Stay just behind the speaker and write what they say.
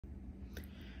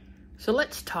So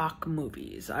let's talk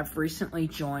movies. I've recently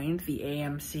joined the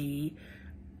AMC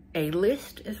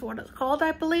A-List is what it's called,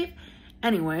 I believe.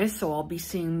 Anyway, so I'll be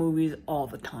seeing movies all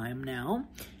the time now.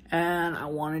 And I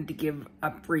wanted to give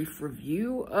a brief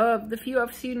review of the few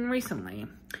I've seen recently.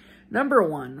 Number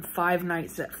 1, Five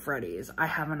Nights at Freddy's. I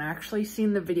haven't actually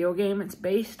seen the video game it's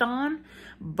based on,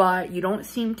 but you don't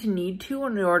seem to need to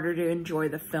in order to enjoy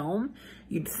the film.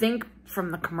 You'd think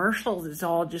from the commercials it's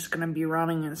all just going to be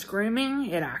running and screaming.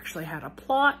 It actually had a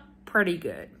plot. Pretty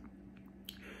good.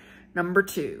 Number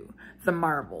 2, The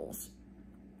Marvels.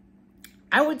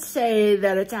 I would say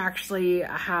that it's actually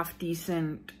a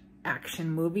half-decent action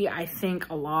movie. I think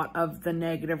a lot of the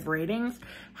negative ratings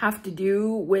have to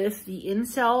do with the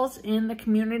incels in the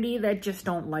community that just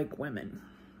don't like women.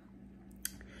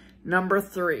 Number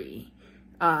 3,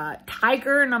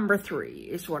 Tiger Number 3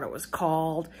 is what it was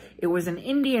called. It was an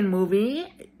Indian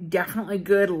movie, definitely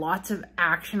good, lots of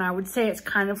action. I would say it's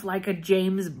kind of like a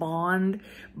James Bond,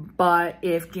 but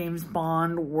if James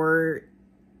Bond were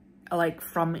like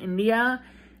from India,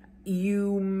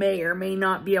 you may or may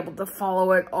not be able to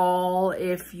follow it all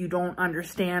if you don't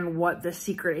understand what the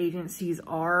secret agencies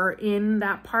are in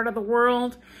that part of the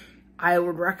world. I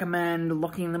would recommend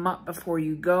looking them up before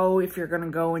you go if you're going to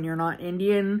go and you're not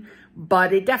Indian.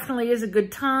 But it definitely is a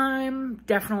good time.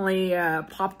 Definitely a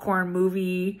popcorn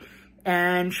movie.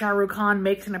 And Shah Rukh Khan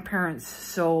makes an appearance.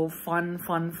 So fun,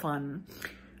 fun, fun.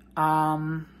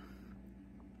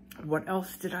 What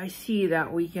else did I see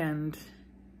that weekend?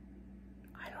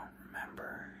 I don't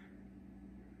remember.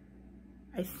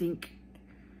 I think...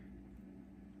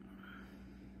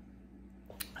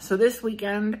 So this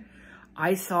weekend,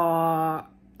 I saw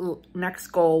Next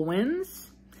Goal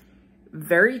Wins.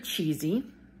 Very cheesy.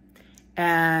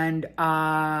 And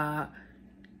I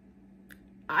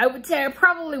would say I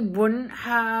probably wouldn't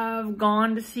have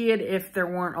gone to see it if there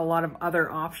weren't a lot of other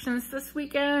options this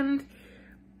weekend.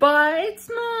 But it's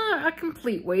not a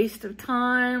complete waste of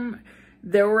time.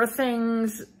 There were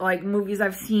things like movies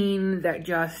I've seen that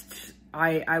just,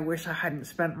 I wish I hadn't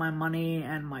spent my money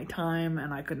and my time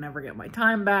and I could never get my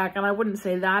time back. And I wouldn't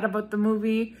say that about the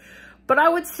movie. But I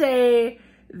would say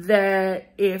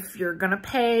that if you're going to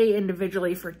pay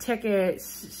individually for tickets,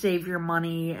 save your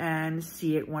money and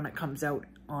see it when it comes out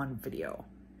on video.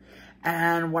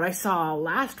 And what I saw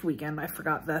last weekend, I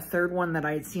forgot the third one that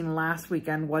I had seen last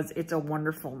weekend, was It's a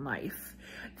Wonderful Knife.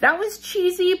 That was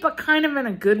cheesy, but kind of in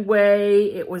a good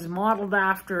way. It was modeled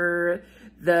after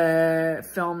the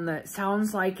film that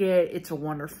sounds like it, It's a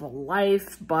Wonderful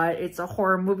Life, but it's a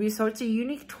horror movie, so it's a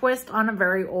unique twist on a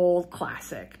very old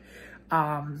classic.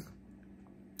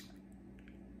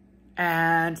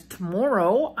 And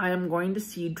tomorrow, I am going to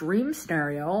see Dream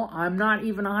Scenario. I'm not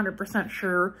even 100%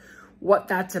 sure what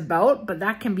that's about, but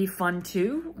that can be fun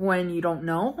too when you don't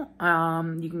know.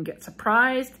 You can get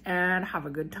surprised and have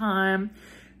a good time.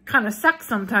 Kind of sucks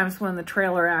sometimes when the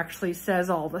trailer actually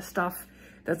says all the stuff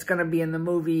that's going to be in the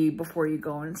movie before you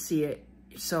go and see it.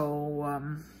 So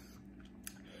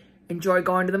enjoy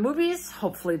going to the movies.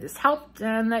 Hopefully this helped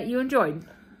and that you enjoyed.